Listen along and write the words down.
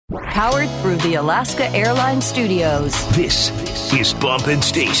Powered through the Alaska Airlines Studios. This is Bump and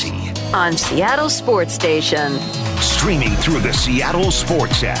Stacy on Seattle Sports Station. Streaming through the Seattle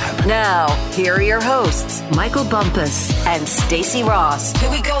Sports app. Now, here are your hosts, Michael Bumpus and Stacy Ross. Here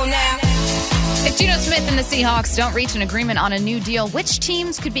we go now. If Geno Smith and the Seahawks don't reach an agreement on a new deal, which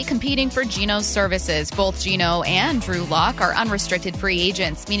teams could be competing for Geno's services? Both Geno and Drew Lock are unrestricted free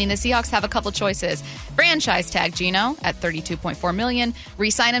agents, meaning the Seahawks have a couple choices. Franchise tag Geno at $32.4 million,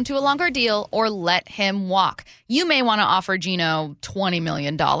 re-sign him to a longer deal, or let him walk. You may want to offer Geno $20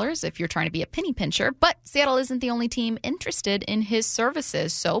 million if you're trying to be a penny pincher, but Seattle isn't the only team interested in his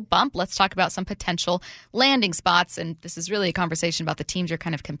services. So, Bump, let's talk about some potential landing spots, and this is really a conversation about the teams you're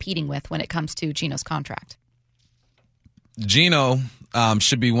kind of competing with when it comes to Geno's contract. Geno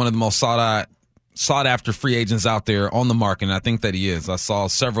should be one of the most sought after free agents out there on the market, and I think that he is. I saw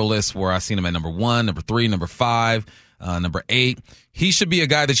several lists where I seen him at number 1, number 3, number 5, number 8. He should be a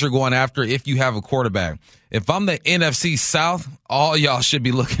guy that you're going after if you have a quarterback. If I'm the NFC South, all y'all should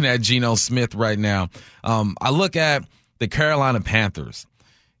be looking at Geno Smith right now. I look at the Carolina Panthers,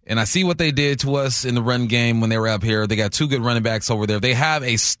 and I see what they did to us in the run game when they were up here. They got 2 good running backs over there. They have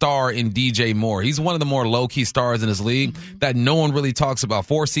a star in DJ Moore. He's one of the more low-key stars in this league that no one really talks about.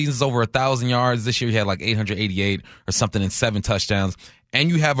 4 seasons, over 1,000 yards. This year he had like 888 or something and 7 touchdowns. And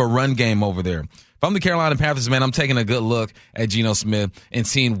you have a run game over there. If I'm the Carolina Panthers, man, I'm taking a good look at Geno Smith and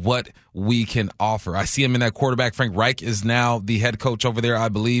seeing what we can offer. I see him in that quarterback. Frank Reich is now the head coach over there, I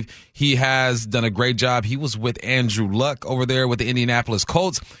believe. He has done a great job. He was with Andrew Luck over there with the Indianapolis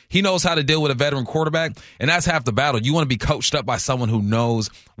Colts. He knows how to deal with a veteran quarterback, and that's half the battle. You want to be coached up by someone who knows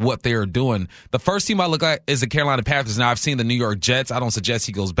what they're doing. The first team I look at is the Carolina Panthers. Now, I've seen the New York Jets. I don't suggest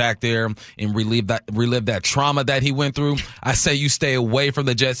he goes back there and relive that trauma that he went through. I say you stay away from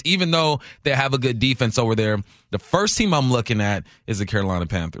the Jets, even though they have a good defense over there. The first team I'm looking at is the Carolina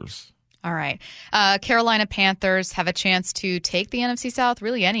Panthers. All right. Carolina Panthers have a chance to take the NFC South.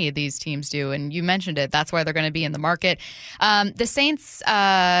 Really, any of these teams do, and you mentioned it. That's why they're going to be in the market. The Saints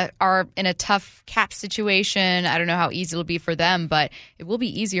are in a tough cap situation. I don't know how easy it'll be for them, but it will be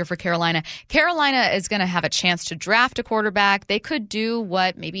easier for Carolina. Carolina is going to have a chance to draft a quarterback. They could do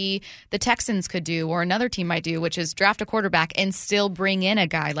what maybe the Texans could do or another team might do, which is draft a quarterback and still bring in a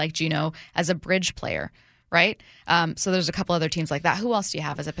guy like Geno as a bridge player. Right? So there's a couple other teams like that. Who else do you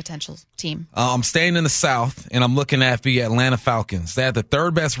have as a potential team? I'm staying in the South, and I'm looking at the Atlanta Falcons. They had the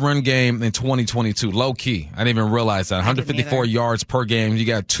 3rd best run game in 2022. Low key. I didn't even realize that. 154 yards per game. You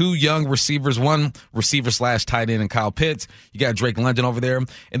got 2 young receivers, 1 receiver/tight end, and Kyle Pitts. You got Drake London over there.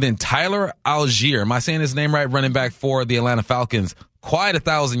 And then Tyler Algier. Am I saying his name right? Running back for the Atlanta Falcons. Quite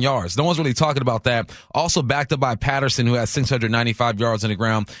 1,000 yards. No one's really talking about that. Also backed up by Patterson, who has 695 yards on the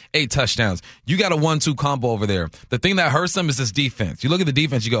ground, 8 touchdowns. You got a 1-2 combo over there. The thing that hurts them is this defense. You look at the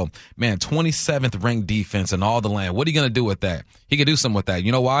defense, you go, man, 27th ranked defense in all the land. What are you going to do with that? He could do something with that.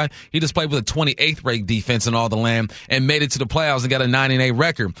 You know why? He just played with a 28th ranked defense in all the land and made it to the playoffs and got a 9-8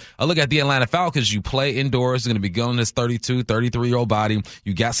 record. I look at the Atlanta Falcons. You play indoors. You're going to be going this 32, 33-year-old body.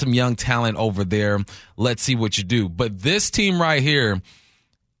 You got some young talent over there. Let's see what you do. But this team right here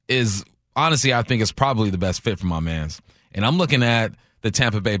is, honestly, I think it's probably the best fit for my mans. And I'm looking at the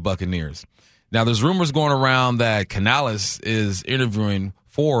Tampa Bay Buccaneers. Now, there's rumors going around that Canales is interviewing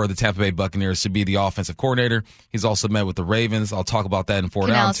for the Tampa Bay Buccaneers to be the offensive coordinator. He's also met with the Ravens. I'll talk about that in Fort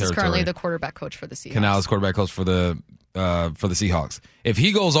Allen territory. Canales is currently the quarterback coach for the Seahawks. Canales, quarterback coach for the Seahawks. If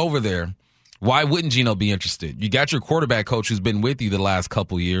he goes over there, why wouldn't Geno be interested? You got your quarterback coach who's been with you the last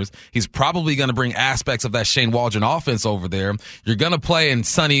couple years. He's probably going to bring aspects of that Shane Waldron offense over there. You're going to play in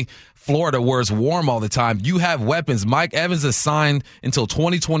sunny Florida where it's warm all the time. You have weapons. Mike Evans is signed until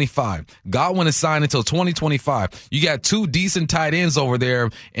 2025. Godwin is signed until 2025. You got 2 decent tight ends over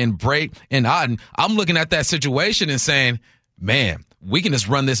there in Brake and Otten. I'm looking at that situation and saying, man, we can just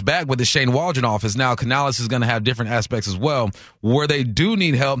run this back with the Shane Waldron offense. Now, Canales is going to have different aspects as well. Where they do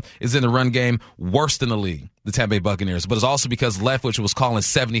need help is in the run game, worst in the league, the Tampa Bay Buccaneers. But it's also because Leftwich was calling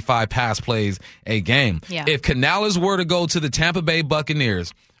 75 pass plays a game. Yeah. If Canales were to go to the Tampa Bay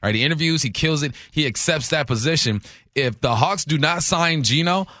Buccaneers, all right, he interviews, he kills it, he accepts that position. If the Hawks do not sign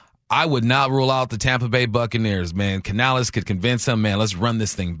Geno, I would not rule out the Tampa Bay Buccaneers, man. Canales could convince him, man, let's run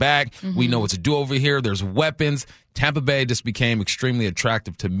this thing back. We know what to do over here. There's weapons. Tampa Bay just became extremely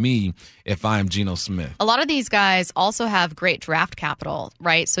attractive to me if I am Geno Smith. A lot of these guys also have great draft capital,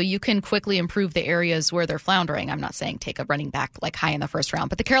 right? So you can quickly improve the areas where they're floundering. I'm not saying take a running back like high in the first round,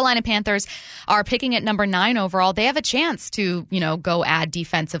 but the Carolina Panthers are picking at number 9 overall. They have a chance to, go add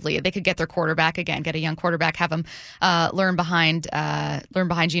defensively. They could get their quarterback again, get a young quarterback, have him learn behind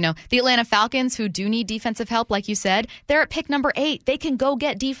Geno. The Atlanta Falcons, who do need defensive help, like you said, they're at pick number 8. They can go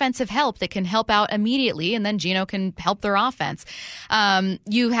get defensive help that can help out immediately, and then Geno can help their offense.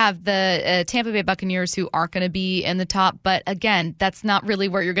 You have the Tampa Bay Buccaneers, who aren't going to be in the top, but again, that's not really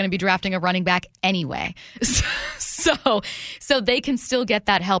where you're going to be drafting a running back anyway. So they can still get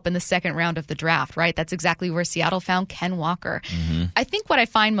that help in the second round of the draft, right? That's exactly where Seattle found Ken Walker. Mm-hmm. I think what I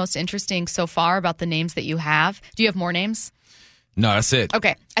find most interesting so far about the names that you have, do you have more names? No, that's it.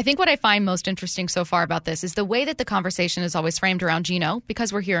 Okay. I think what I find most interesting so far about this is the way that the conversation is always framed around Geno,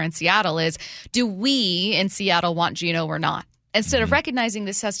 because we're here in Seattle, is do we in Seattle want Geno or not? Instead of recognizing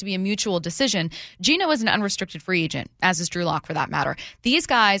this has to be a mutual decision, Geno is an unrestricted free agent, as is Drew Lock for that matter. These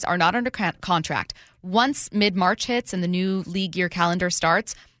guys are not under contract. Once mid-March hits and the new league year calendar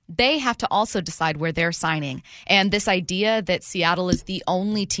starts, they have to also decide where they're signing. And this idea that Seattle is the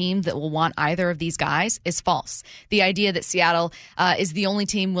only team that will want either of these guys is false. The idea that Seattle is the only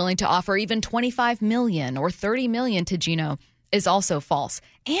team willing to offer even $25 million or $30 million to Geno is also false.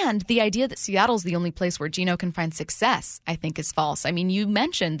 And the idea that Seattle's the only place where Geno can find success, I think, is false. I mean, you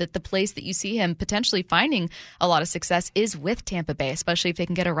mentioned that the place that you see him potentially finding a lot of success is with Tampa Bay, especially if they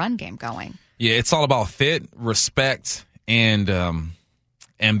can get a run game going. Yeah, it's all about fit, respect, and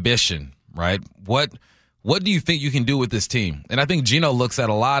ambition, right? What do you think you can do with this team? And I think Geno looks at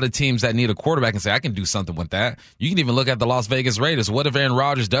a lot of teams that need a quarterback and say, I can do something with that. You can even look at the Las Vegas Raiders. What if Aaron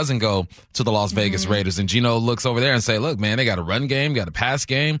Rodgers doesn't go to the Las Vegas Raiders? And Geno looks over there and say, look, man, they got a run game, got a pass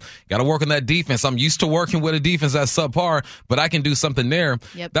game, got to work on that defense. I'm used to working with a defense that's subpar, but I can do something there.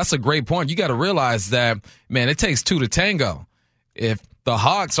 Yep. That's a great point. You got to realize that, man, it takes 2 to tango. If the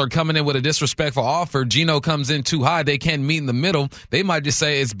Hawks are coming in with a disrespectful offer, Geno comes in too high, they can't meet in the middle, they might just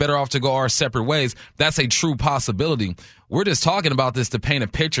say it's better off to go our separate ways. That's a true possibility. We're just talking about this to paint a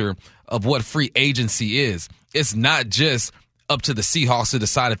picture of what free agency is. It's not just up to the Seahawks to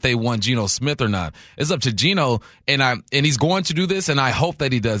decide if they want Geno Smith or not. It's up to Geno, and he's going to do this, and I hope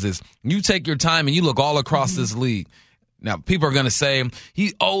that he does this. You take your time and you look all across this league. Now, people are going to say,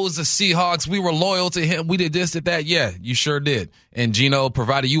 he owes the Seahawks. We were loyal to him. We did this, did that. Yeah, you sure did. And Geno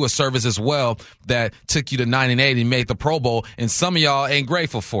provided you a service as well that took you to 9-8 and made the Pro Bowl. And some of y'all ain't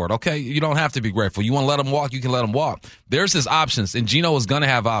grateful for it, okay? You don't have to be grateful. You want to let him walk, you can let him walk. There's his options, and Geno is going to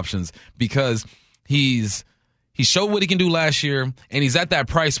have options because he showed what he can do last year, and he's at that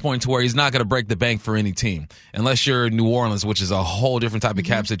price point to where he's not going to break the bank for any team. Unless you're New Orleans, which is a whole different type of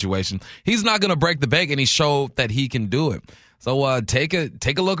cap situation. He's not going to break the bank, and he showed that he can do it. So take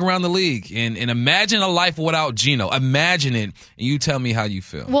a look around the league and imagine a life without Geno. Imagine it, and you tell me how you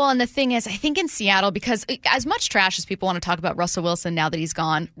feel. Well, and the thing is, I think in Seattle, because as much trash as people want to talk about Russell Wilson now that he's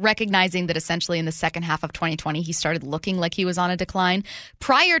gone, recognizing that essentially in the second half of 2020, he started looking like he was on a decline.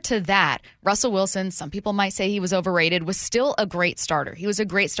 Prior to that, Russell Wilson, some people might say he was overrated, was still a great starter. He was a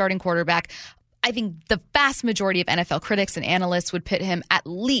great starting quarterback. I think the vast majority of NFL critics and analysts would put him at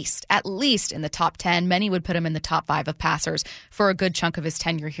least in the top 10. Many would put him in the top 5 of passers for a good chunk of his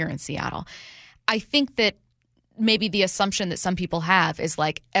tenure here in Seattle. I think that maybe the assumption that some people have is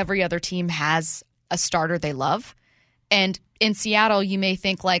like every other team has a starter they love. And in Seattle, you may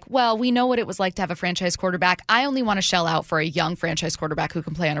think like, well, we know what it was like to have a franchise quarterback. I only want to shell out for a young franchise quarterback who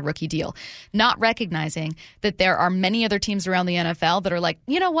can play on a rookie deal. Not recognizing that there are many other teams around the NFL that are like,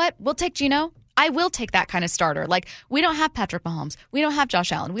 you know what? We'll take Geno. I will take that kind of starter. Like, we don't have Patrick Mahomes. We don't have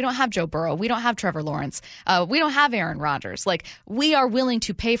Josh Allen. We don't have Joe Burrow. We don't have Trevor Lawrence. We don't have Aaron Rodgers. Like, we are willing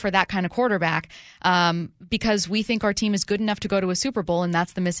to pay for that kind of quarterback because we think our team is good enough to go to a Super Bowl, and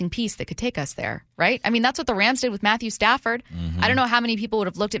that's the missing piece that could take us there, right? I mean, that's what the Rams did with Matthew Stafford. I don't know how many people would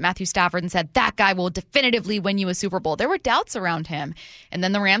have looked at Matthew Stafford and said, that guy will definitively win you a Super Bowl. There were doubts around him. And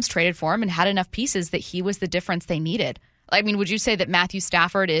then the Rams traded for him and had enough pieces that he was the difference they needed. I mean, would you say that Matthew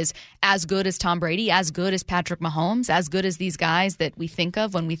Stafford is as good as Tom Brady, as good as Patrick Mahomes, as good as these guys that we think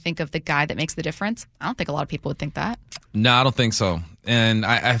of when we think of the guy that makes the difference? I don't think a lot of people would think that. No, I don't think so. And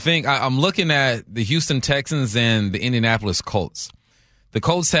I think I'm looking at the Houston Texans and the Indianapolis Colts. The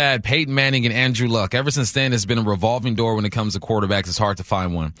Colts had Peyton Manning and Andrew Luck. Ever since then, it's been a revolving door when it comes to quarterbacks. It's hard to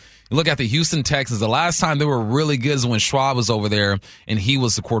find one. You look at the Houston Texans. The last time they were really good is when Schwab was over there and he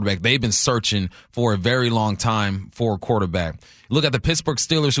was the quarterback. They've been searching for a very long time for a quarterback. You look at the Pittsburgh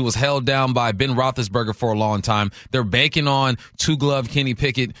Steelers, who was held down by Ben Roethlisberger for a long time. They're banking on two-glove Kenny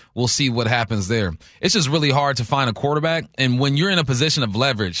Pickett. We'll see what happens there. It's just really hard to find a quarterback. And when you're in a position of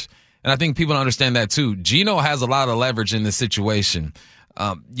leverage, and I think people don't understand that too, Geno has a lot of leverage in this situation.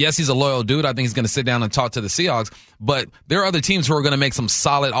 Yes, he's a loyal dude. I think he's going to sit down and talk to the Seahawks, but there are other teams who are going to make some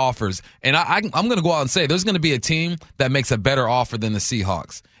solid offers. And I'm going to go out and say there's going to be a team that makes a better offer than the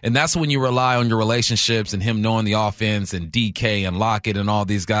Seahawks. And that's when you rely on your relationships and him knowing the offense and DK and Lockett and all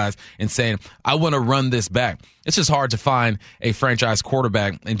these guys and saying, I want to run this back. It's just hard to find a franchise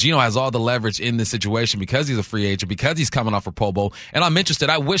quarterback. And Geno has all the leverage in this situation because he's a free agent, because he's coming off a Pro Bowl. And I'm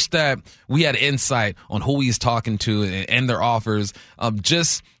interested. I wish that we had insight on who he's talking to and their offers,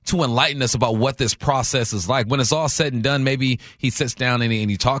 just to enlighten us about what this process is like. When it's all said and done, maybe he sits down and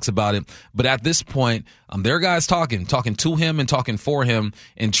he talks about it. But at this point, there are guys talking to him and talking for him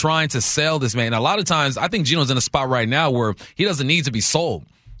and trying to sell this man. And a lot of times, I think Geno's in a spot right now where he doesn't need to be sold.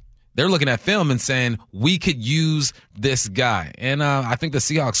 They're looking at film and saying, we could use this guy. And I think the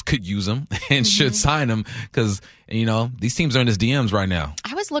Seahawks could use him and should sign him because, these teams are in his DMs right now.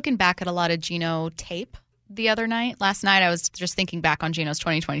 I was looking back at a lot of Geno tape the other night. Last night, I was just thinking back on Geno's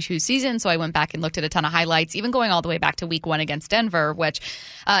 2022 season, so I went back and looked at a ton of highlights, even going all the way back to week 1 against Denver, which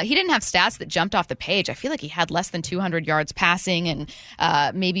he didn't have stats that jumped off the page. I feel like he had less than 200 yards passing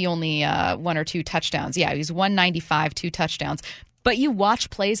and maybe only 1 or 2 touchdowns. Yeah, he was 195, 2 touchdowns. But you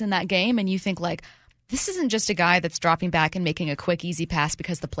watch plays in that game and you think this isn't just a guy that's dropping back and making a quick, easy pass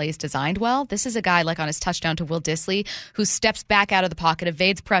because the play is designed well. This is a guy like on his touchdown to Will Dissly who steps back out of the pocket,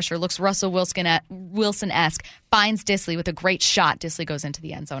 evades pressure, looks Russell Wilson-esque, finds Dissly with a great shot. Dissly goes into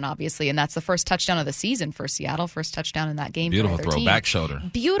the end zone, obviously, and that's the first touchdown of the season for Seattle, first touchdown in that game. Beautiful for their throw, team. back shoulder.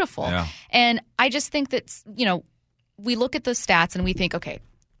 Beautiful. Yeah. And I just think that, we look at the stats and we think, okay,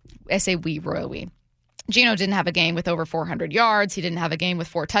 I say we, royal we. Geno didn't have a game with over 400 yards. He didn't have a game with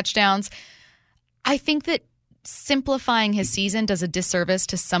 4 touchdowns. I think that simplifying his season does a disservice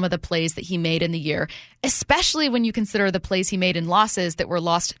to some of the plays that he made in the year, especially when you consider the plays he made in losses that were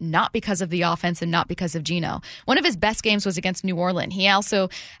lost not because of the offense and not because of Geno. One of his best games was against New Orleans. He also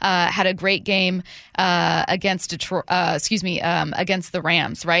had a great game against against the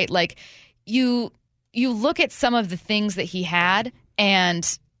Rams, right? Like you look at some of the things that he had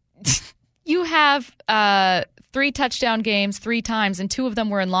and you have 3 touchdown games 3 times, and 2 of them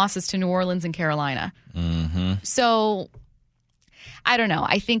were in losses to New Orleans and Carolina. Mm-hmm. So, I don't know.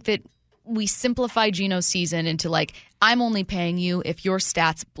 I think that we simplify Geno's season into I'm only paying you if your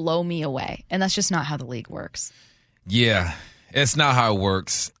stats blow me away. And that's just not how the league works. Yeah, it's not how it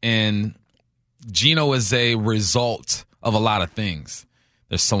works. And Geno is a result of a lot of things.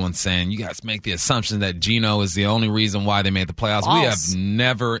 There's someone saying, you guys make the assumption that Geno is the only reason why they made the playoffs. False. We have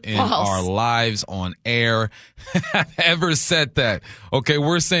never in our lives on air ever said that. Okay,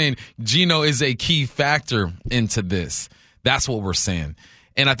 we're saying Geno is a key factor into this. That's what we're saying.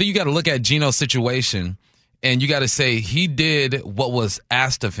 And I think you got to look at Geno's situation and you got to say he did what was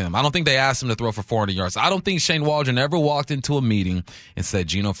asked of him. I don't think they asked him to throw for 400 yards. I don't think Shane Waldron ever walked into a meeting and said,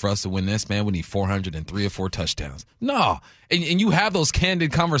 Geno, for us to win this, man, we need 403 or 4 touchdowns. No. And you have those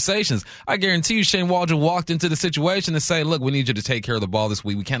candid conversations. I guarantee you Shane Waldron walked into the situation and say, look, we need you to take care of the ball this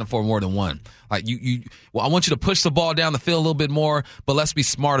week. We can't afford more than one. I want you to push the ball down the field a little bit more, but let's be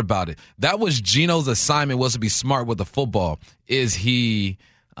smart about it. That was Geno's assignment, was to be smart with the football. Is he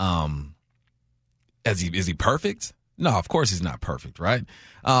Is he perfect? No, of course he's not perfect, right?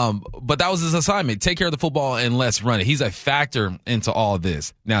 But that was his assignment. Take care of the football and let's run it. He's a factor into all of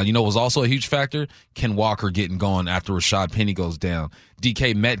this. Now, what was also a huge factor? Ken Walker getting going after Rashad Penny goes down.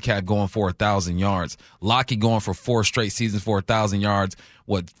 DK Metcalf going for 1,000 yards. Lockett going for 4 straight seasons for 1,000 yards.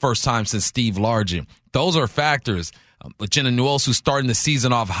 First time since Steve Largent. Those are factors. Jenna Newell's, who's starting the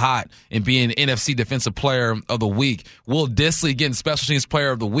season off hot and being NFC Defensive Player of the Week. Will Dissly getting Special Teams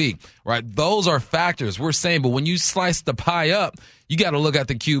Player of the Week, right? Those are factors we're saying. But when you slice the pie up, you got to look at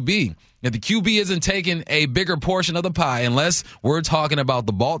the QB. If the QB isn't taking a bigger portion of the pie, unless we're talking about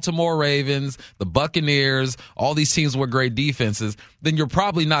the Baltimore Ravens, the Buccaneers, all these teams with great defenses, then you're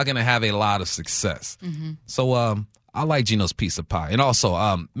probably not going to have a lot of success. Mm-hmm. So, I like Geno's piece of pie. And also,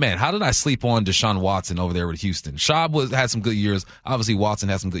 man, how did I sleep on Deshaun Watson over there with Houston? Schaub had some good years. Obviously, Watson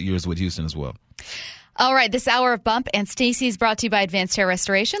had some good years with Houston as well. All right, this hour of Bump and Stacy is brought to you by Advanced Hair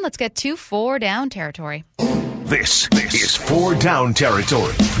Restoration. Let's get to 4 down territory. This is 4 down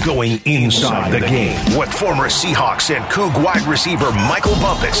territory, going inside the game with former Seahawks and Coug wide receiver Michael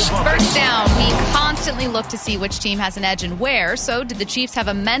Bumpus. First down, we constantly look to see which team has an edge and where. So did the Chiefs have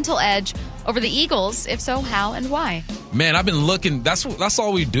a mental edge over the Eagles? If so, how and why? Man, I've been looking. That's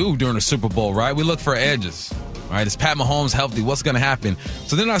all we do during the Super Bowl, right? We look for edges. All right, is Pat Mahomes healthy? What's going to happen?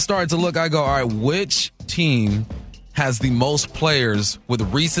 So then I started to look. I go, all right, which team has the most players with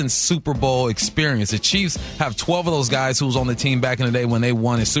recent Super Bowl experience? The Chiefs have 12 of those guys who was on the team back in the day when they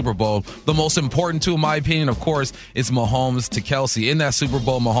won a Super Bowl. The most important two, in my opinion, of course, is Mahomes to Kelsey. In that Super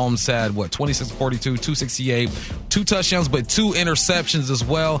Bowl, Mahomes had, 26-42, 268, 2 touchdowns, but 2 interceptions as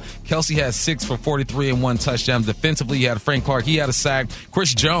well. Kelsey had 6 for 43 and 1 touchdown. Defensively, you had Frank Clark. He had a sack.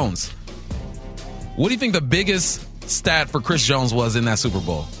 Chris Jones. What do you think the biggest stat for Chris Jones was in that Super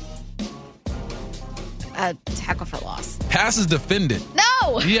Bowl? Tackle for loss. Passes defended.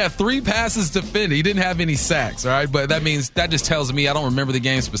 No! He had 3 passes defended. He didn't have any sacks, all right? But that just tells me, I don't remember the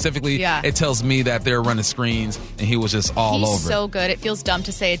game specifically. Yeah. It tells me that they're running screens and he was just all over. He's so good. It feels dumb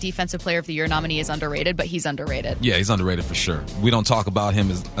to say a Defensive Player of the Year nominee is underrated, but he's underrated. Yeah, he's underrated for sure. We don't talk about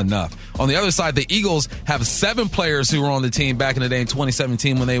him enough. On the other side, the Eagles have 7 players who were on the team back in the day in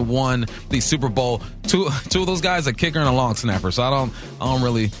 2017 when they won the Super Bowl. Two of those guys, a kicker and a long snapper. So I don't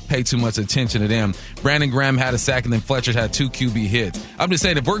really pay too much attention to them. Brandon Graham had a sack, and then Fletcher had 2 QB hits. I'm just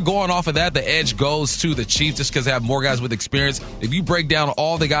saying, if we're going off of that, the edge goes to the Chiefs just because they have more guys with experience. If you break down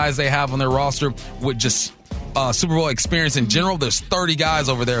all the guys they have on their roster with just Super Bowl experience in general, there's 30 guys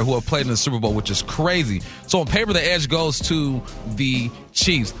over there who have played in the Super Bowl, which is crazy. So on paper, the edge goes to the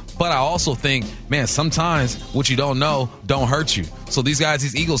Chiefs. But I also think, man, sometimes what you don't know don't hurt you. So these guys,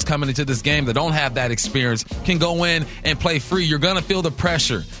 these Eagles coming into this game that don't have that experience can go in and play free. You're going to feel the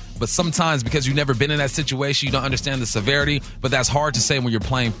pressure. But sometimes because you've never been in that situation, you don't understand the severity. But that's hard to say when you're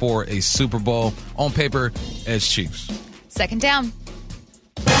playing for a Super Bowl. On paper, edge Chiefs. Second down.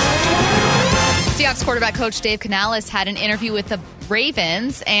 Seahawks quarterback coach Dave Canales had an interview with the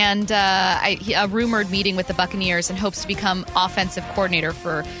Ravens and a rumored meeting with the Buccaneers and hopes to become offensive coordinator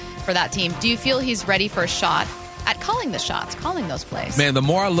for that team. Do you feel he's ready for a shot at calling the shots, calling those plays? Man, the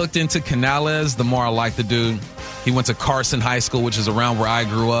more I looked into Canales, the more I liked the dude. He went to Carson High School, which is around where I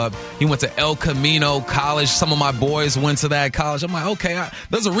grew up. He went to El Camino College. Some of my boys went to that college. I'm like, okay,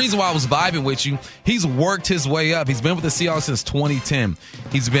 there's a reason why I was vibing with you. He's worked his way up. He's been with the Seahawks since 2010.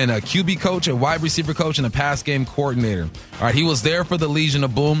 He's been a QB coach, a wide receiver coach, and a pass game coordinator. All right, he was there for the Legion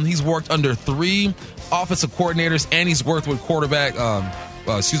of Boom. He's worked under 3 offensive coordinators, and he's worked with Pro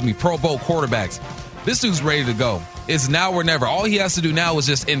Bowl quarterbacks. This dude's ready to go. It's now or never. All he has to do now is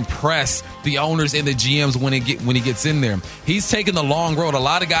just impress the owners and the GMs when he gets in there. He's taking the long road. A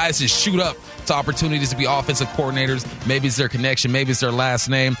lot of guys just shoot up to opportunities to be offensive coordinators. Maybe it's their connection. Maybe it's their last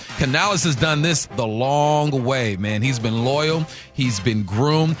name. Canales has done this the long way, man. He's been loyal. He's been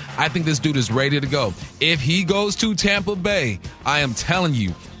groomed. I think this dude is ready to go. If he goes to Tampa Bay, I am telling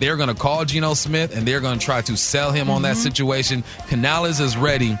you, they're going to call Geno Smith, and they're going to try to sell him on that situation. Canales is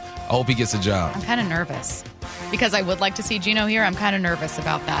ready. I hope he gets a job. I'm kind of nervous because I would like to see Geno here. I'm kind of nervous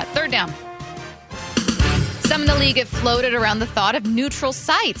about that. Third down. Some in the league have floated around the thought of neutral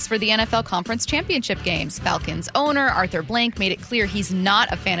sites for the NFL Conference Championship games. Falcons owner Arthur Blank made it clear he's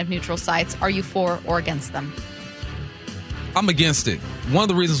not a fan of neutral sites. Are you for or against them? I'm against it. One of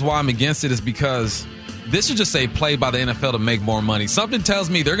the reasons why I'm against it is because this is just a play by the NFL to make more money. Something tells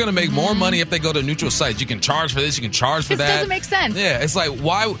me they're going to make more money if they go to neutral sites. You can charge for this, you can charge for that. This doesn't make sense. Yeah, it's like,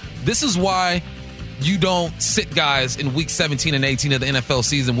 why? This is why you don't sit guys in week 17 and 18 of the NFL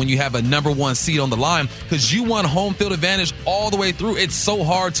season when you have a number 1 seed on the line, because you want home field advantage all the way through. It's so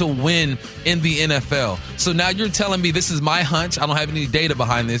hard to win in the NFL. So now you're telling me, this is my hunch, I don't have any data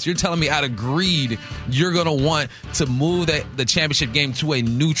behind this, you're telling me out of greed you're going to want to move the championship game to a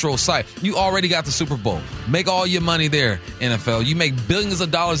neutral site. You already got the Super Bowl. Make all your money there, NFL. You make billions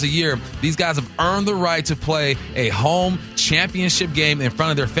of dollars a year. These guys have earned the right to play a home championship game in front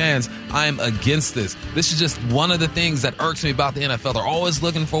of their fans. I am against this. This is just one of the things that irks me about the NFL. They're always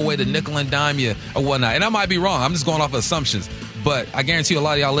looking for a way to nickel and dime you or whatnot. And I might be wrong. I'm just going off of assumptions. But I guarantee you a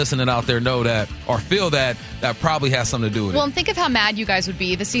lot of y'all listening out there know that or feel that probably has something to do with it. Well, and think of how mad you guys would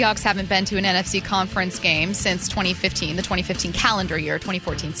be. The Seahawks haven't been to an NFC conference game since 2015, the 2015 calendar year,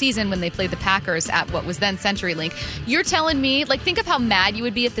 2014 season, when they played the Packers at what was then CenturyLink. You're telling me, think of how mad you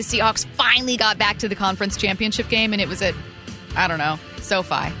would be if the Seahawks finally got back to the conference championship game and it was at, I don't know,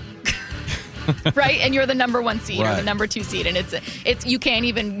 SoFi. Right? And you're the number 1 seed or the number 2 seed, and it's you can't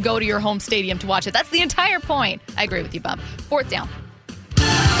even go to your home stadium to watch it. That's the entire point. I agree with you, Bump. Fourth down.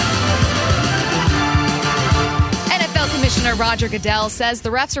 NFL NFL Commissioner Roger Goodell says the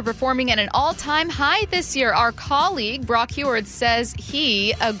refs are performing at an all-time high this year. Our colleague, Brock Heward, says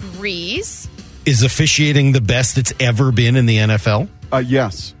he agrees. Is officiating the best it's ever been in the NFL?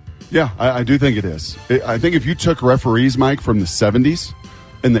 Yes. Yeah, I do think it is. I think if you took referees, Mike, from the 70s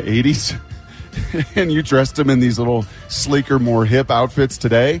and the 80s and you dressed them in these little sleeker, more hip outfits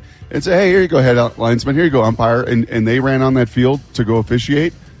today and say, hey, here you go, head linesman, here you go, umpire, and they ran on that field to go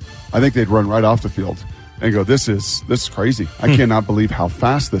officiate, I think they'd run right off the field and go, this is crazy. I cannot believe how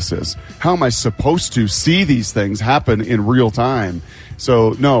fast this is. How am I supposed to see these things happen in real time?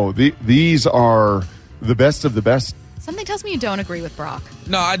 So, no, these are the best of the best. Something tells me you don't agree with Brock.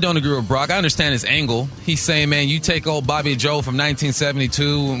 No, I don't agree with Brock. I understand his angle. He's saying, man, you take old Bobby Joe from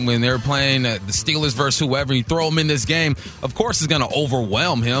 1972 when they were playing the Steelers versus whoever, you throw him in this game, of course it's going to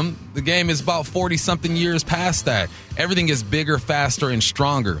overwhelm him. The game is about 40-something years past that. Everything is bigger, faster, and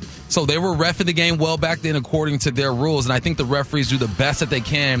stronger. So they were reffing the game well back then according to their rules, and I think the referees do the best that they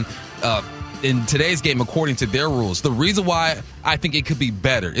can in today's game according to their rules. The reason why I think it could be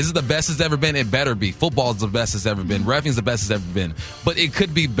better. Is it the best it's ever been? It better be. Football is the best it's ever been. Reffing is the best it's ever been. But it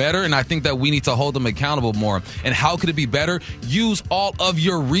could be better, and I think that we need to hold them accountable more. And how could it be better? Use all of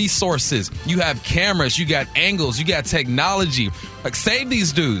your resources. You have cameras, you got angles, you got technology. Like, save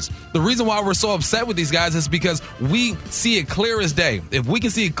these dudes. The reason why we're so upset with these guys is because we see it clear as day. If we can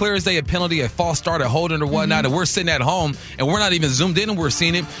see it clear as day, a penalty, a false start, a holding or whatnot, and we're sitting at home and we're not even zoomed in and we're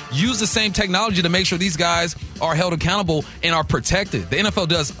seeing it, use the same technology to make sure these guys are held accountable and are protected. The NFL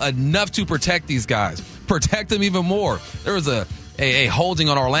does enough to protect these guys. Protect them even more. There was a holding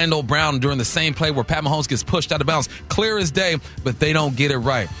on Orlando Brown during the same play where Pat Mahomes gets pushed out of bounds, clear as day, but they don't get it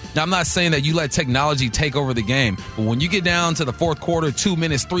right. Now, I'm not saying that you let technology take over the game, but when you get down to the fourth quarter, 2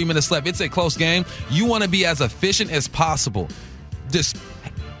 minutes, 3 minutes left, it's a close game. You want to be as efficient as possible. Just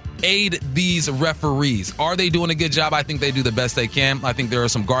aid these referees. Are they doing a good job? I think they do the best they can. I think there are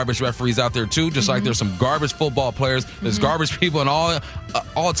some garbage referees out there too, just like there's some garbage football players. There's garbage people in all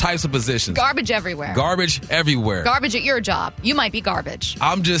types of positions. Garbage everywhere. Garbage everywhere. Garbage at your job. You might be garbage.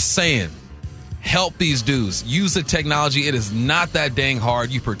 I'm just saying, help these dudes. Use the technology. It is not that dang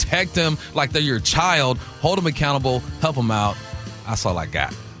hard. You protect them like they're your child. Hold them accountable. Help them out. That's all I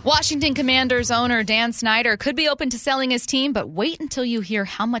got. Washington Commanders owner Dan Snyder could be open to selling his team, but wait until you hear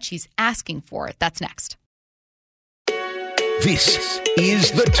how much he's asking for it. That's next. This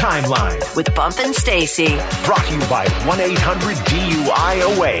is The Timeline with Bump and Stacy. Brought to you by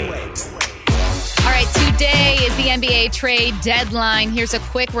 1-800-DUI-OA. All right, today is the NBA trade deadline. Here's a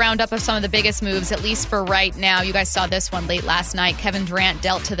quick roundup of some of the biggest moves, at least for right now. You guys saw this one late last night. Kevin Durant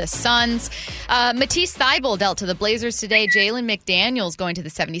dealt to the Suns. Matisse Thybulle dealt to the Blazers today. Jalen McDaniels going to the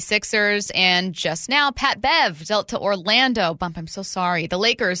 76ers. And just now, Pat Bev dealt to Orlando. Bump, I'm so sorry. The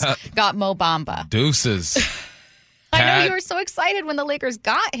Lakers got Mo Bamba. Deuces. I know you were so excited when the Lakers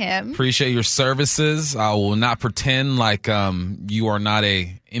got him. Appreciate your services. I will not pretend like you are not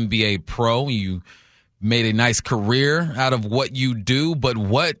a NBA pro. You made a nice career out of what you do, but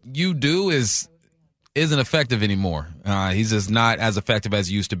what you do isn't effective anymore. He's just not as effective as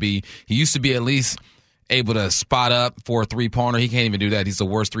he used to be. He used to be at least able to spot up for a three-pointer. He can't even do that. He's the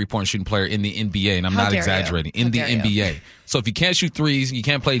worst three-point shooting player in the NBA, and I'm not exaggerating. In the NBA. So if you can't shoot threes, you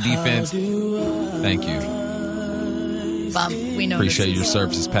can't play defense. Thank you. Bump, we know appreciate your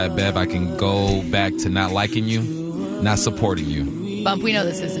services, Pat Bev. I can go back to not liking you, not supporting you. Bump, we know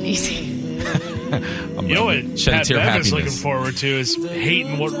this isn't easy. You know what Pat Bev is looking forward to is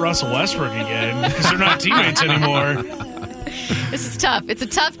hating what Russell Westbrook again because they're not teammates anymore. This is tough. It's a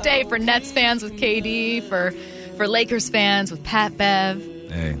tough day for Nets fans with KD, for Lakers fans with Pat Bev.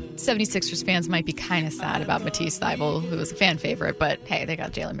 Hey. 76ers fans might be kind of sad about Matisse Thybulle, who was a fan favorite, but hey, they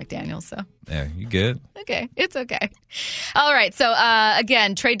got Jalen McDaniels, so. Yeah, you good? Okay, it's okay. All right, so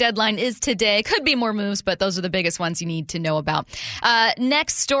again, trade deadline is today. Could be more moves, but those are the biggest ones you need to know about.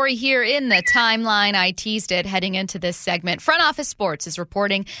 Next story here in the timeline, I teased it heading into this segment. Front Office Sports is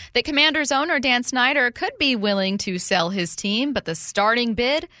reporting that Commanders owner Dan Snyder could be willing to sell his team, but the starting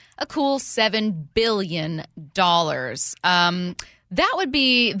bid, a cool $7 billion. That would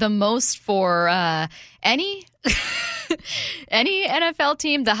be the most for any NFL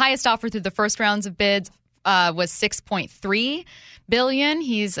team. The highest offer through the first rounds of bids was $6.3 billion.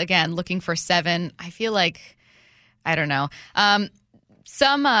 He's again looking for $7 billion. I feel like, I don't know.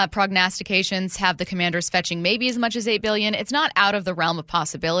 Some prognostications have the Commanders fetching maybe as much as $8 billion. It's not out of the realm of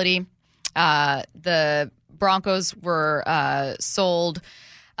possibility. The Broncos were sold.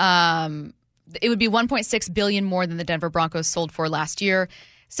 It would be $1.6 billion more than the Denver Broncos sold for last year.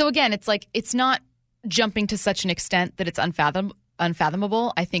 So again, it's like it's not jumping to such an extent that it's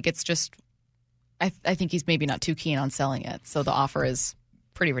unfathomable. I think it's just I think he's maybe not too keen on selling it. So the offer is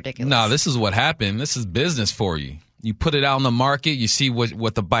pretty ridiculous. No, this is what happened. This is business for you. You put it out on the market. You see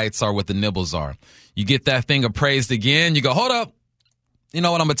what the bites are, what the nibbles are. You get that thing appraised again. You go, hold up. You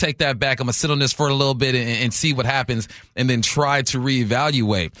know what? I'm going to take that back. I'm going to sit on this for a little bit and see what happens and then try to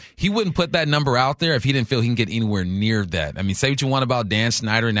reevaluate. He wouldn't put that number out there if he didn't feel he can get anywhere near that. I mean, say what you want about Dan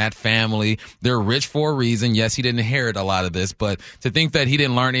Snyder and that family. They're rich for a reason. Yes, he didn't inherit a lot of this, but to think that he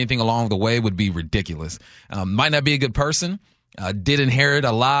didn't learn anything along the way would be ridiculous. Might not be a good person. Did inherit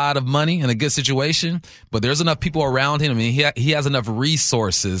a lot of money in a good situation, but there's enough people around him. I mean, he has enough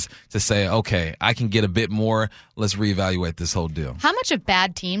resources to say, okay, I can get a bit more. Let's reevaluate this whole deal. How much of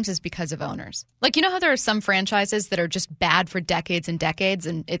bad teams is because of owners? Like, you know how there are some franchises that are just bad for decades and decades,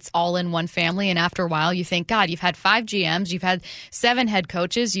 and it's all in one family, and after a while you think, God, you've had 5 GMs, you've had 7 head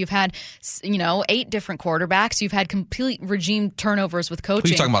coaches, you've had, 8 different quarterbacks, you've had complete regime turnovers with coaching. Who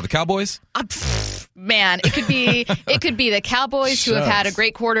are you talking about, the Cowboys? Man, it could be the Cowboys who have had a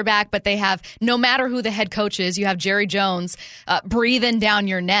great quarterback, but they have, no matter who the head coach is, you have Jerry Jones breathing down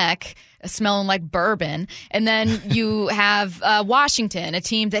your neck, smelling like bourbon. And then you have Washington, a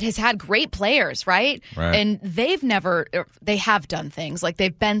team that has had great players, right? And they have done things, like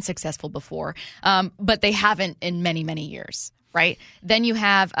they've been successful before, but they haven't in many, many years, right? Then you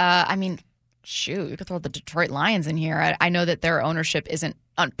have, you could throw the Detroit Lions in here. I know that their ownership isn't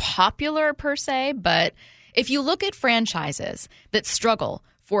unpopular per se, but if you look at franchises that struggle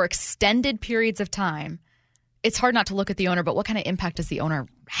for extended periods of time, it's hard not to look at the owner, but what kind of impact does the owner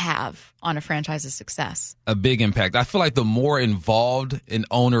have on a franchise's success? A big impact. I feel like the more involved an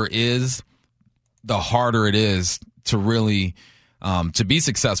owner is, the harder it is to really to be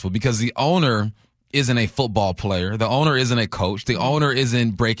successful, because the owner isn't a football player. The owner isn't a coach. The owner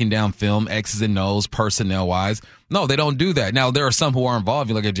isn't breaking down film, X's and O's, personnel-wise. No, they don't do that. Now, there are some who are involved.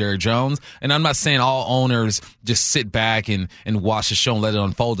 You look at Jerry Jones, and I'm not saying all owners just sit back and watch the show and let it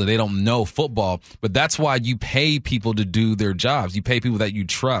unfold. They don't know football, but that's why you pay people to do their jobs. You pay people that you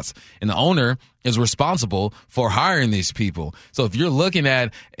trust, and the owner is responsible for hiring these people. So if you're looking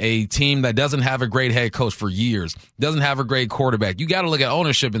at a team that doesn't have a great head coach for years, doesn't have a great quarterback, you got to look at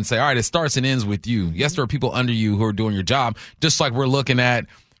ownership and say, all right, it starts and ends with you. Yes, there are people under you who are doing your job, just like we're looking at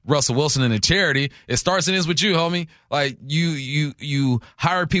Russell Wilson and a charity. It starts and ends with you, homie. Like, you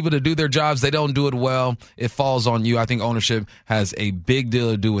hire people to do their jobs. They don't do it well. It falls on you. I think ownership has a big deal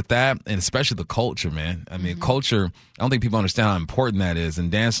to do with that, and especially the culture, man. I mean, culture, I don't think people understand how important that is,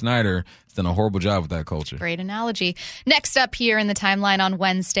 and Dan Snyder has done a horrible job with that culture. Great analogy. Next up here in the timeline on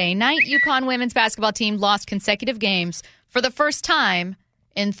Wednesday night, UConn women's basketball team lost consecutive games for the first time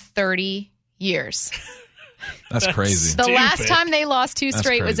in 30 years. That's crazy. The last time they lost 2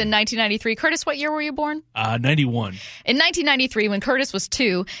 straight was in 1993. Curtis, what year were you born? 91. In 1993, when Curtis was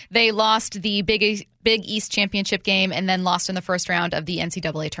 2, they lost the Big East championship game and then lost in the first round of the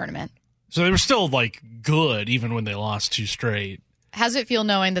NCAA tournament. So they were still, good even when they lost 2 straight. How's it feel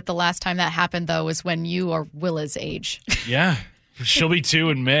knowing that the last time that happened, though, was when you are Willa's age? Yeah. She'll be 2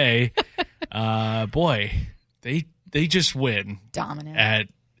 in May. Boy, they just win. Dominant. At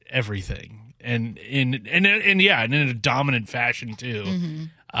everything. And in a dominant fashion too. Mm-hmm.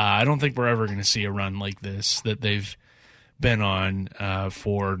 I don't think we're ever going to see a run like this that they've been on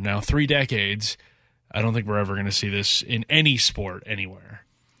for now 3 decades. I don't think we're ever going to see this in any sport anywhere.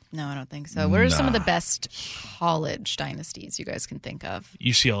 No, I don't think so. What are some of the best college dynasties you guys can think of?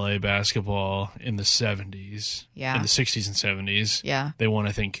 UCLA basketball in the 70s. Yeah. In the 60s and 70s. Yeah. They won,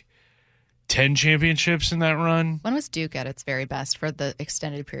 I think, 10 championships in that run. When was Duke at its very best for the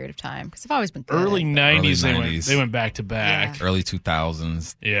extended period of time? Because they've always been good. Early 90s, they went back to back. Yeah. Early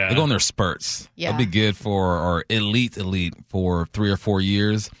 2000s. Yeah. They go in their spurts. Yeah. They'll be good or elite for 3 or 4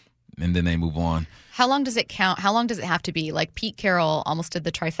 years, and then they move on. How long does it count? How long does it have to be? Like, Pete Carroll almost did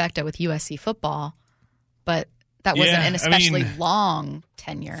the trifecta with USC football, but that wasn't an especially long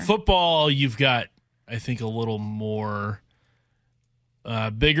tenure. Football, you've got, I think, a little more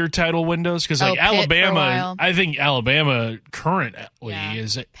bigger title windows, because Alabama, I think Alabama currently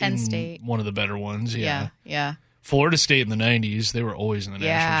is Penn State, one of the better ones. Yeah. Florida State in the 90s, they were always in the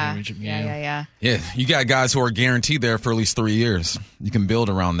national championship game. Yeah, you got guys who are guaranteed there for at least 3 years. You can build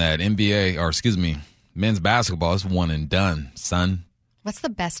around that. Men's basketball is one and done, son. What's the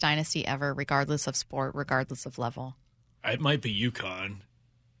best dynasty ever, regardless of sport, regardless of level? It might be UConn.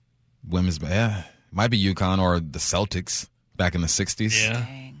 Might be UConn or the Celtics back in the 60s. Yeah.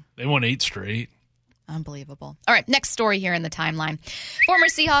 Dang. They won 8 straight. Unbelievable. All right, next story here in the timeline. Former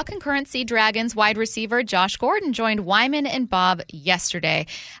Seahawk and current Sea Dragons wide receiver Josh Gordon joined Wyman and Bob yesterday.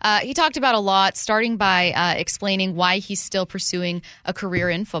 He talked about a lot, starting by explaining why he's still pursuing a career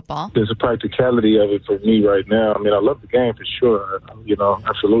in football. There's a practicality of it for me right now. I mean, I love the game for sure,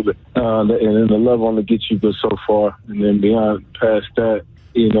 absolutely. And then the love only gets you but so far. And then past that,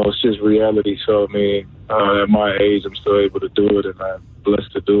 it's just reality. So, I mean, at my age, I'm still able to do it, and I'm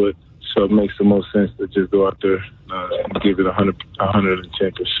blessed to do it. So it makes the most sense to just go out there and give it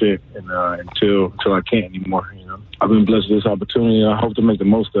 110% until I can't anymore. I've been blessed with this opportunity, and I hope to make the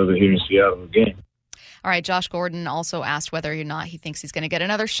most of it here in Seattle again. All right, Josh Gordon also asked whether or not he thinks he's going to get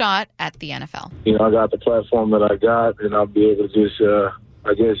another shot at the NFL. I got the platform that I got, and I'll be able to just,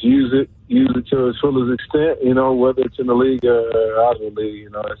 use it to its fullest extent, whether it's in the league or out of the league.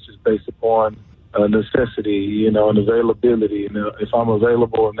 It's just based upon necessity, and availability. And if I'm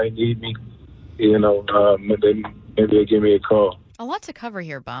available and they need me, then maybe they'll give me a call. A lot to cover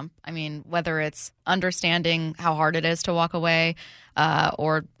here, Bump. I mean, whether it's understanding how hard it is to walk away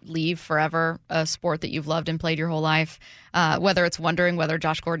or leave forever a sport that you've loved and played your whole life, whether it's wondering whether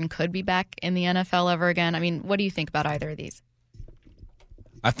Josh Gordon could be back in the NFL ever again. I mean, what do you think about either of these?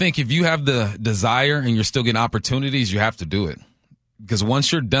 I think if you have the desire and you're still getting opportunities, you have to do it. Because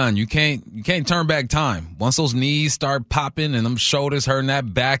once you're done, you can't turn back time. Once those knees start popping and them shoulders hurting,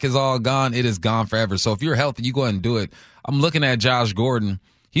 that back is all gone, it is gone forever. So if you're healthy, you go ahead and do it. I'm looking at Josh Gordon.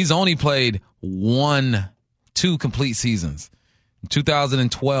 He's only played 2 complete seasons. In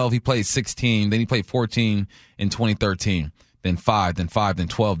 2012, he played 16. Then he played 14 in 2013. Then 5, then 5, then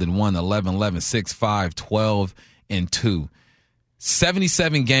 12, then 1, 11, 6, 5, 12, and 2.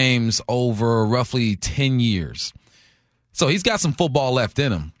 77 games over roughly 10 years. So he's got some football left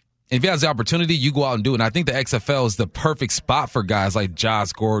in him. And if he has the opportunity, you go out and do it. And I think the XFL is the perfect spot for guys like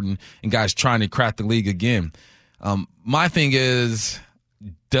Josh Gordon and guys trying to crack the league again. My thing is,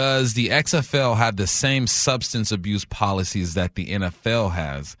 does the XFL have the same substance abuse policies that the NFL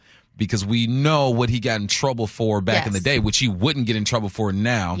has? Because we know what he got in trouble for back in the day, which he wouldn't get in trouble for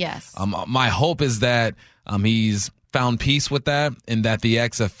now. Yes. My hope is that he's found peace with that and that the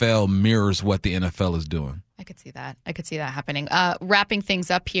XFL mirrors what the NFL is doing. I could see that happening. Wrapping things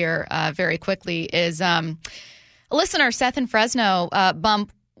up here very quickly is a listener, Seth in Fresno.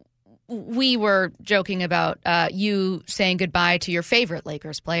 Bump, we were joking about you saying goodbye to your favorite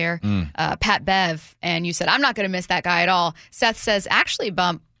Lakers player, Pat Bev, and you said, I'm not going to miss that guy at all. Seth says, actually,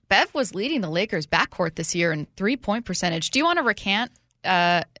 Bump, Bev was leading the Lakers backcourt this year in 3-point percentage. Do you want to recant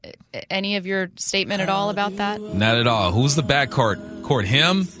any of your statement at all about that? Not at all. Who's the backcourt?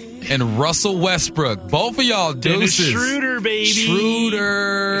 Him and Russell Westbrook. Both of y'all deuces. Dennis Schroeder, baby.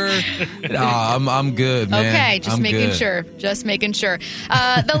 Schroeder. I'm good, man. Okay, just making sure.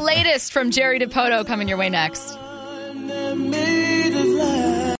 The latest from Jerry DiPoto coming your way next.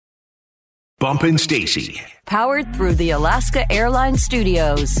 Bump and Stacy Powered through the Alaska Airlines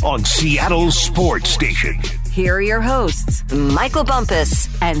Studios. on Seattle's sports station. Here are your hosts, Michael Bumpus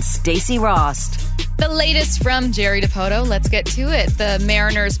and Stacy Rost. The latest from Jerry DiPoto. Let's get to it. The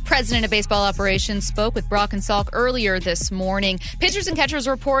Mariners' president of baseball operations spoke with Brock and Salk earlier this morning. Pitchers and catchers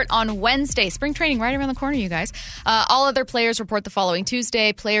report on Wednesday. Spring training right around the corner, you guys. All other players report the following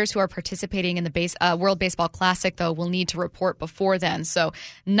Tuesday. Players who are participating in the World Baseball Classic, though, will need to report before then. So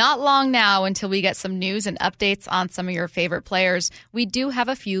not long now until we get some news and updates on some of your favorite players. We do have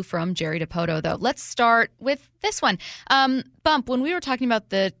a few from Jerry DiPoto, though. Let's start with this one. Bump, when we were talking about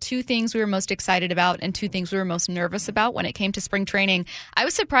the 2 things we were most excited about and 2 things we were most nervous about when it came to spring training, I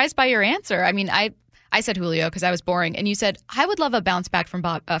was surprised by your answer. I mean, I said Julio because I was boring, and you said, I would love a bounce back from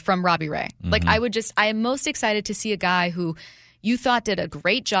Robbie Ray. Like, I am most excited to see a guy who you thought did a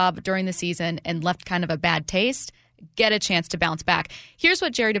great job during the season and left kind of a bad taste get a chance to bounce back. Here's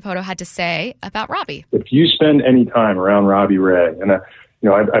what Jerry DiPoto had to say about Robbie. If you spend any time around Robbie Ray, and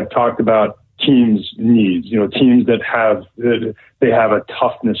I've talked about teams' needs, teams that have a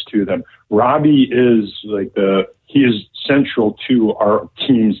toughness to them. Robbie is he is central to our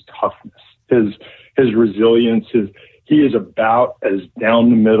team's toughness. His resilience, he is about as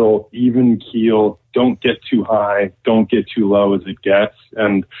down the middle, even keel. Don't get too high, don't get too low as it gets.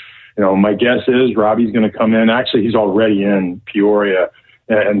 And my guess is Robbie's going to come in. Actually, he's already in Peoria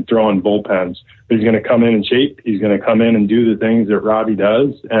and throwing bullpens. But he's going to come in and shape. He's going to come in and do the things that Robbie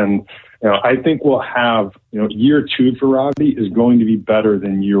does. And I think we'll have, year 2 for Robbie is going to be better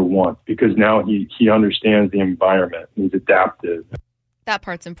than year 1 because now he understands the environment. He's adaptive. That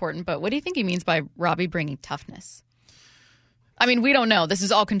part's important, but what do you think he means by Robbie bringing toughness? I mean, we don't know. This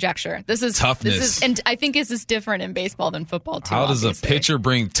is all conjecture. This is toughness. And I think this is different in baseball than football, too. How does obviously. a pitcher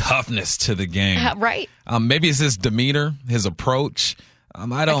bring toughness to the game? Right. Maybe it's his demeanor, his approach.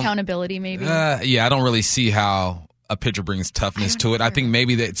 Accountability, maybe. I don't really see how a pitcher brings toughness to it. I think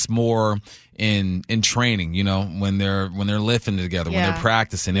maybe that's more in training, when they're lifting together, when they're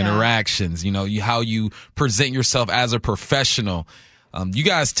practicing, interactions, how you present yourself as a professional. You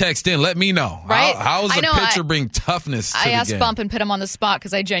guys text in, let me know. Right? How does a pitcher bring toughness to the game? I asked Bump and put him on the spot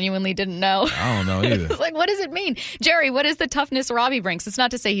because I genuinely didn't know. I don't know either. It's like, what does it mean? Jerry, what is the toughness Robbie brings? It's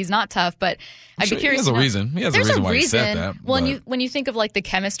not to say he's not tough, but I'd be curious. He has a reason. He has a reason why he said that. Well, when you think of like the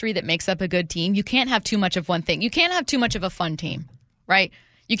chemistry that makes up a good team, you can't have too much of one thing. You can't have too much of a fun team, right?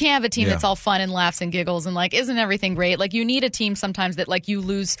 You can't have a team that's all fun and laughs and giggles and like, isn't everything great? Like you need a team sometimes that like you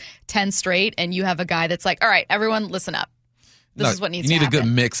lose 10 straight and you have a guy that's like, all right, everyone listen up. This is what needs to happen. You need a good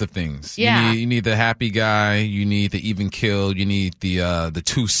mix of things. Yeah. You need the happy guy. You need the even kill. You need the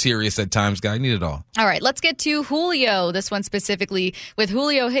too serious at times guy. You need it all. All right, let's get to Julio. This one specifically with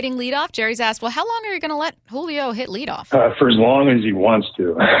Julio hitting leadoff. Jerry's asked, well, how long are you going to let Julio hit leadoff? For as long as he wants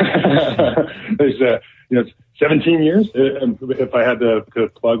to. There's 17 years if I had to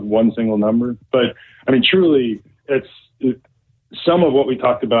plug one single number. But I mean, truly, it's some of what we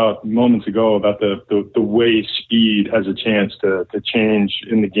talked about moments ago about the way speed has a chance to change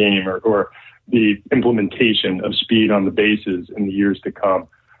in the game or the implementation of speed on the bases in the years to come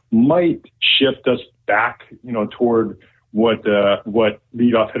might shift us back, toward what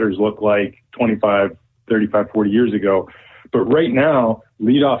leadoff hitters look like 25, 35, 40 years ago. But right now,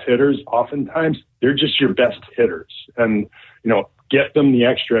 leadoff hitters, oftentimes, they're just your best hitters. And, get them the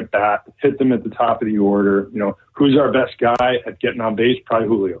extra at bat, hit them at the top of the order. Who's our best guy at getting on base? Probably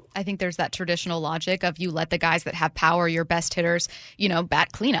Julio. I think there's that traditional logic of you let the guys that have power, your best hitters,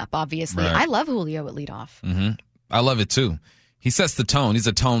 bat cleanup, obviously. Right. I love Julio at leadoff. Mm-hmm. I love it too. He sets the tone. He's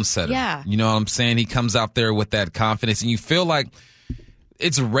a tone setter. Yeah. You know what I'm saying? He comes out there with that confidence, and you feel like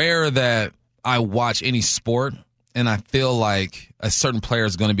it's rare that I watch any sport and I feel like a certain player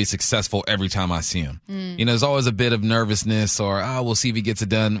is going to be successful every time I see him. There's always a bit of nervousness or, we'll see if he gets it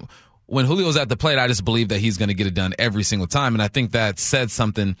done. When Julio's at the plate, I just believe that he's going to get it done every single time. And I think that said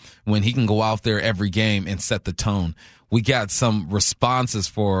something when he can go out there every game and set the tone. We got some responses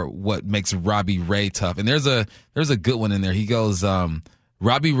for what makes Robbie Ray tough. And there's a good one in there. He goes,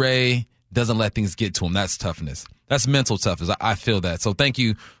 Robbie Ray doesn't let things get to him. That's toughness. That's mental toughness. I feel that. So thank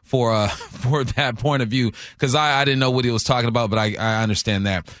you for that point of view, because I didn't know what he was talking about, but I understand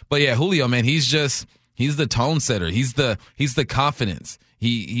that. But yeah, Julio, man, he's the tone setter. He's the confidence.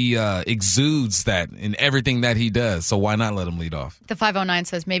 He exudes that in everything that he does. So why not let him lead off? The 509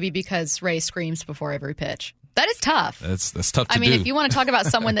 says maybe because Ray screams before every pitch. That is tough. That's tough to do. I mean, if you want to talk about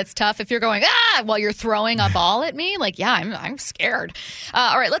someone that's tough, if you're going, while you're throwing a ball at me, like, yeah, I'm scared.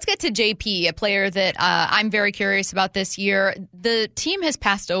 All right, let's get to JP, a player that I'm very curious about this year. The team has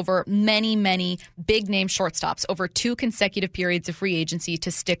passed over many, many big-name shortstops over 2 consecutive periods of free agency to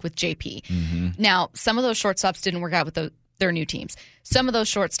stick with JP. Mm-hmm. Now, some of those shortstops didn't work out with their new teams. Some of those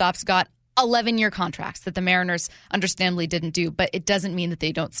shortstops got 11-year contracts that the Mariners understandably didn't do, but it doesn't mean that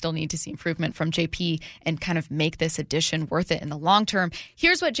they don't still need to see improvement from JP and kind of make this addition worth it in the long term.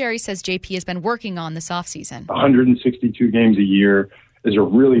 Here's what Jerry says JP has been working on this offseason. 162 games a year is a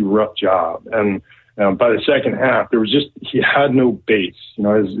really rough job. And by the second half, he had no base.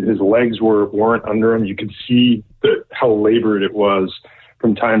 His legs weren't under him. You could see how labored it was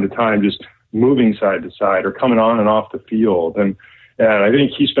from time to time, just moving side to side or coming on and off the field. And I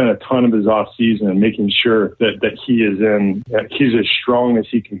think he spent a ton of his off season making sure that he's as strong as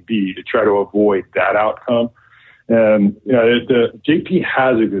he can be to try to avoid that outcome. And JP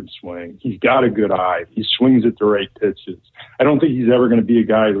has a good swing. He's got a good eye. He swings at the right pitches. I don't think he's ever going to be a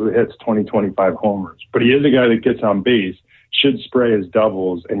guy who hits 20, 25 homers, but he is a guy that gets on base, should spray his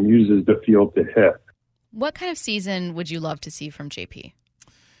doubles, and uses the field to hit. What kind of season would you love to see from JP?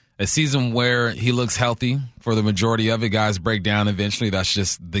 A season where he looks healthy for the majority of it. Guys break down eventually. That's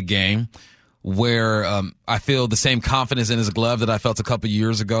just the game. Where I feel the same confidence in his glove that I felt a couple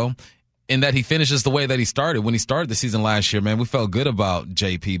years ago, in that he finishes the way that he started. When he started the season last year, man, we felt good about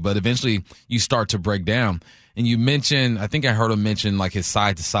JP, but eventually you start to break down. And you mentioned, I think I heard him mention like his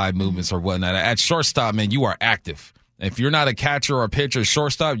side-to-side movements or whatnot. At shortstop, man, you are active. If you're not a catcher or a pitcher,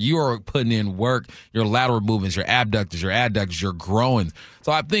 shortstop, you are putting in work, your lateral movements, your abductors, your adductors, you're growing.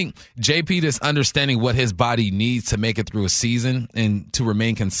 So I think JP just understanding what his body needs to make it through a season and to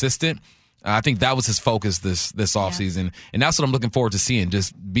remain consistent, I think that was his focus this offseason. And that's what I'm looking forward to seeing.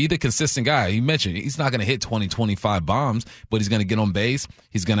 Just be the consistent guy. He mentioned he's not going to hit 20, 25 bombs, but he's going to get on base.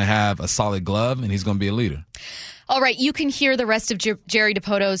 He's going to have a solid glove, and he's going to be a leader. All right, you can hear the rest of Jerry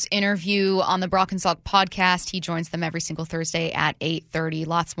DiPoto's interview on the Brock and Salk podcast. He joins them every single Thursday at 8:30.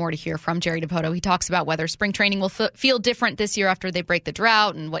 Lots more to hear from Jerry DiPoto. He talks about whether spring training will feel different this year after they break the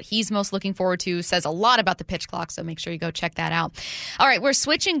drought and what he's most looking forward to. Says a lot about the pitch clock, so make sure you go check that out. All right, we're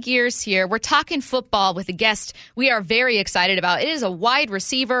switching gears here. We're talking football with a guest we are very excited about. It is a wide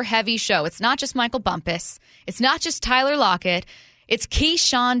receiver heavy show. It's not just Michael Bumpus. It's not just Tyler Lockett. It's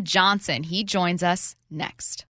Keyshawn Johnson. He joins us next.